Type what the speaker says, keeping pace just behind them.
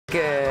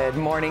Good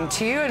morning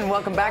to you, and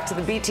welcome back to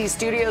the BT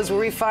Studios, where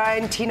we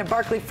find Tina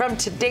Barkley from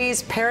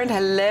Today's Parent.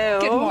 Hello.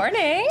 Good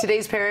morning.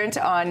 Today's Parent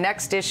on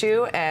Next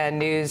Issue and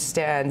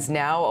newsstands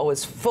now,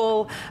 always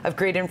full of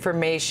great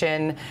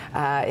information.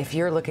 If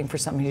you're looking for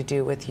something to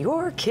do with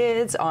your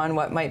kids on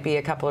what might be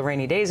a couple of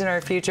rainy days in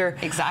our future.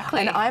 Exactly.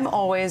 And I'm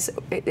always,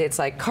 it's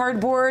like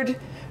cardboard.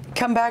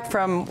 Come back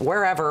from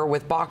wherever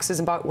with boxes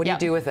and what do you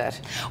do with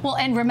it? Well,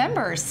 and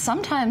remember,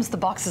 sometimes the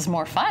box is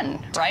more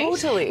fun, right?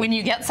 Totally. When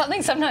you get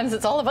something, sometimes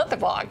it's all about the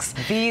box.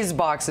 These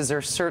boxes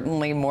are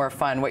certainly more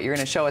fun, what you're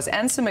going to show us,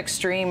 and some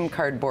extreme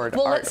cardboard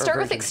Well, art. let's start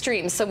with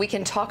extreme so we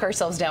can talk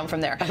ourselves down from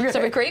there. Okay.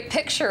 So a great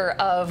picture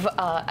of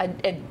an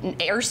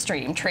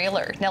Airstream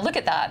trailer. Now look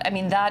at that. I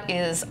mean, that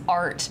is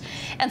art.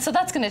 And so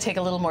that's going to take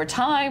a little more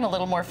time, a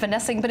little more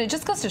finessing, but it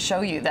just goes to show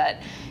you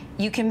that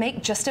you can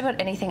make just about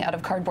anything out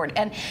of cardboard.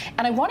 And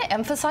I want to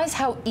emphasize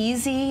how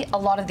easy a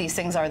lot of these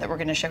things are that we're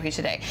going to show you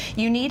today.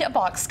 You need a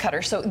box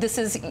cutter. So this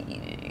is,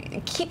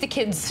 keep the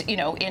kids, you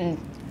know, in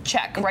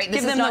check, right?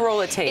 Give them the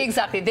roll of tape.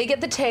 Exactly. They get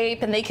the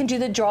tape and they can do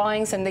the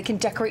drawings and they can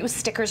decorate with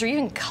stickers or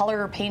even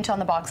color or paint on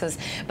the boxes,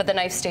 but the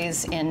knife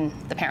stays in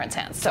the parents'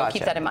 hands. So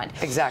keep that in mind.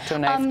 X-Acto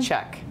knife,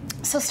 check.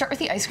 So start with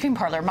the ice cream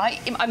parlor.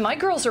 My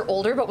girls are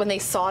older, but when they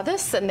saw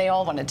this and they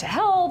all wanted to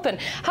help, and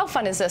how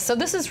fun is this? So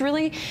this is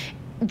really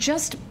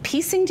just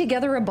piecing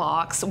together a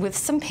box with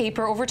some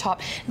paper over top.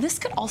 This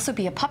could also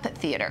be a puppet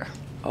theater.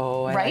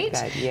 Oh, I right? like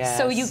that, yes.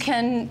 So you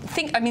can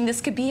think, I mean,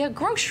 this could be a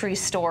grocery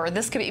store.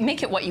 This could be,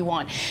 make it what you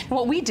want. And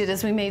what we did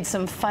is we made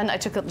some fun, I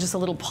took just a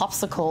little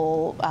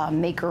popsicle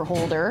maker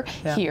holder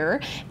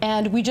here,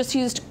 and we just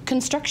used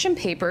construction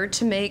paper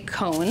to make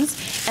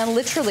cones and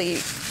literally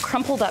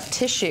crumpled up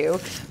tissue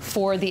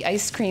for the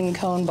ice cream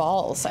cone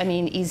balls. I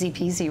mean, easy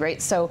peasy,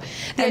 right? So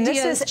the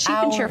idea is cheap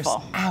and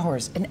cheerful.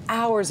 Hours and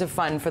hours of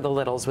fun for the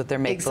littles with their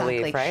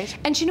make-believe, right?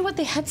 And you know what?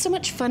 They had so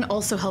much fun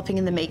also helping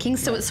in the making,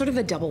 so it's sort of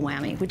a double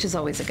whammy, which is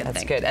always a good thing.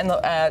 That's good. And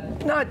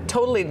not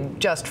totally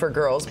just for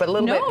girls, but a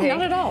little bit pink. No,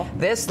 not at all.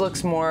 This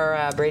looks more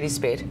Brady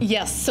Speed.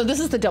 Yes, so this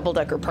is the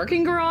double-decker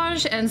parking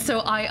garage, and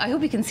so I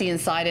hope you can see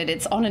inside it.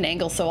 It's on an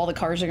angle, so all the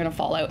cars are going to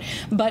fall out.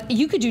 But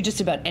you could do just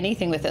about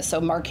anything with this.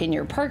 So mark in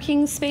your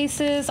parking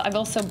spaces. I've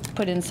also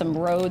put in some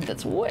road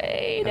that's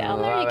way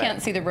down there. You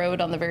can't see the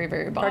road on the very,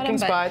 very bottom. Parking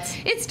spots.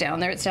 It's down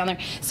there. It's down there.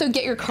 So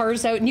get your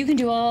cars out, and you can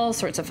do all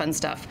sorts of fun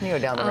stuff. You go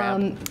down the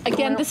ramp.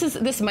 Again,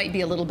 this might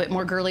be a little bit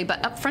more girly,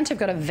 but up front I've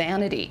got a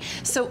vanity.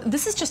 So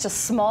this is just a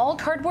small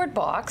cardboard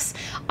box.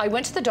 I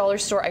went to the dollar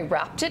store. I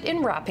wrapped it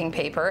in wrapping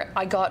paper.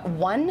 I got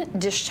one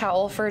dish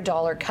towel for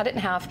 $1, cut it in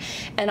half,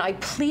 and I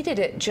pleated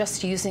it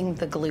just using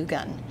the glue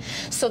gun.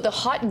 So the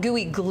hot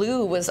gooey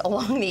glue was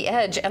along the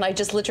edge, and I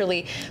just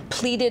literally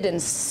pleated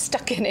and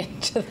stuck it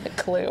into the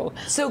glue.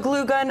 So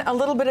glue gun, a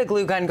little bit of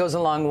glue gun goes a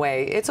long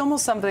way. It's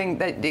almost something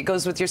that it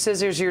goes with your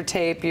scissors, your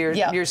tape,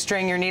 your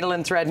string, your needle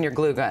and thread, and your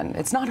glue gun.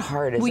 It's not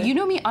hard, is it? Well, you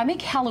know me, I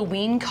make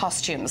Halloween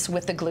costumes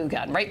with the glue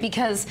gun, right?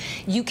 Because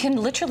you can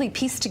literally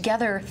piece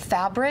together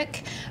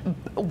fabric,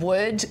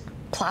 wood,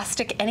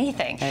 plastic,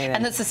 anything.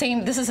 And that's the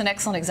same, this is an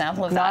excellent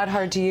example of that. Not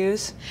hard to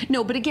use?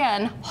 No, but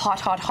again, hot,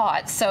 hot,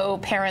 hot. So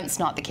parents,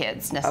 not the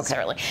kids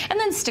necessarily. Okay. And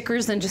then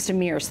stickers and just a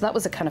mirror. So that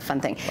was a kind of fun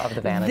thing. Love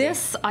the vanity.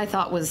 This I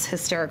thought was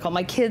hysterical.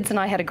 My kids and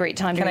I had a great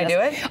time doing this.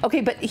 Can I do it?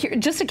 Okay, but here,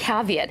 just a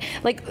caveat.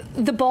 Like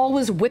the ball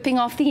was whipping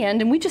off the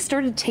end and we just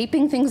started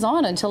taping things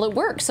on until it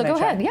worked. So go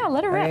ahead. Yeah,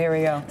 let it rip. Okay, here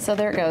we go. So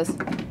there it goes.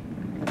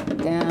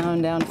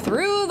 Down, down,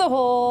 through the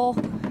hole.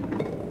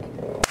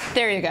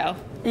 There you go.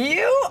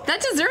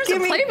 That deserves a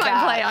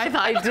play-by-play, I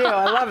thought. I do.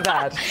 I love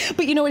that.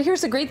 But you know what?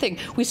 Here's the great thing.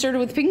 We started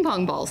with ping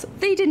pong balls.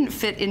 They didn't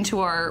fit into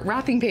our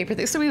wrapping paper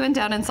thing, so we went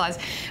down in size.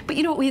 But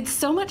you know what? We had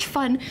so much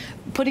fun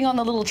putting on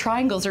the little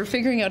triangles or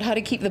figuring out how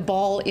to keep the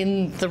ball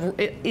in the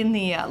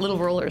little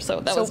roller.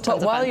 So that was tons of fun.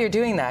 But while you're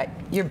doing that,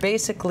 you're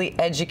basically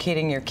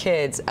educating your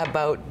kids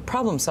about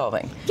problem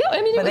solving. Yeah,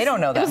 I mean, they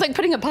don't know that. It was like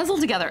putting a puzzle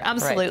together.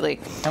 Absolutely.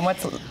 Right. And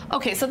what's?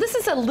 Okay, so this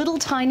is a little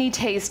tiny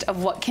taste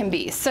of what can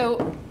be.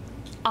 So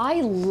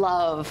I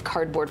love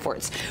cardboard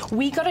forts.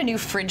 We got a new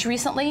fridge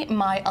recently.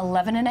 My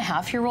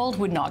 11-and-a-half-year-old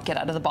would not get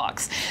out of the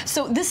box.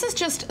 So this is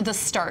just the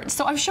start.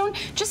 So I've shown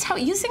just how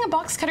using a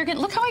box cutter,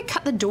 look how I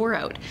cut the door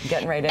out.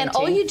 Getting right in. And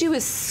all you do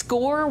is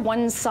score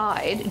one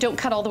side. Don't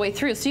cut all the way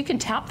through. So you can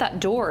tap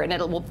that door and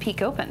it will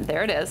peek open.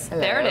 There it is.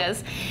 Hello. There it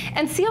is.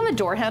 And see on the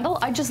door handle,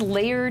 I just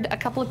layered a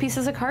couple of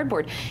pieces of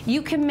cardboard.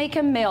 You can make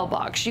a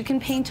mailbox. You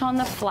can paint on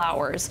the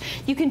flowers.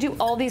 You can do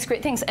all these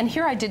great things. And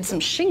here I did some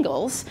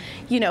shingles,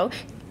 you know.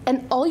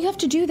 And all you have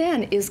to do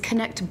then is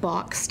connect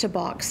box to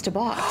box to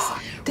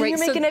box. Then you're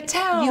making a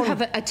town. You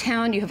have a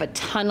town, you have a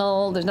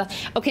tunnel, there's nothing.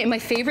 Okay, my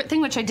favorite thing,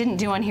 which I didn't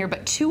do on here,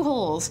 but 2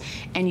 holes,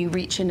 and you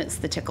reach in, it's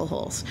the tickle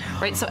holes.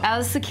 Right, so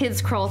as the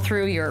kids crawl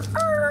through, you're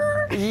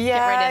get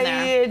right in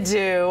there. You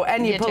do.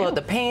 And you pull out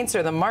the paints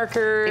or the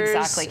markers.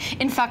 Exactly.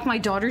 In fact, my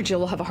daughter Jill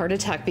will have a heart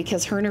attack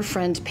because her and her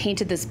friend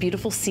painted this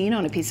beautiful scene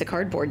on a piece of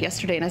cardboard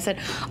yesterday, and I said,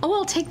 oh,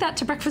 I'll take that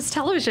to breakfast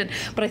television,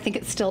 but I think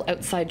it's still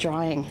outside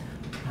drying.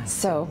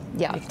 So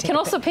yeah, can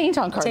also paint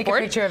on cardboard. Take a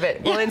picture of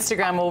it. We'll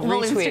Instagram. We'll retweet.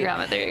 We'll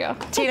Instagram it. There you go.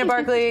 Tina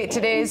Barkley,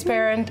 Today's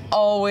Parent.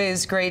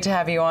 Always great to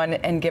have you on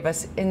and give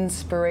us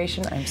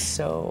inspiration. I'm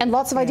so and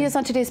lots of ideas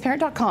on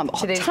todaysparent.com.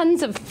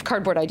 Tons of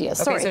cardboard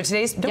ideas. Okay, Sorry. so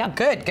today's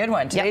good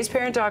one.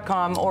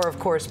 Todaysparent.com, or of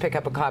course pick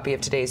up a copy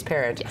of Today's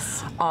Parent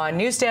on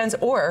newsstands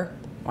or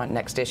on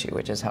Next Issue,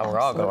 which is how we're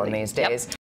all going these days.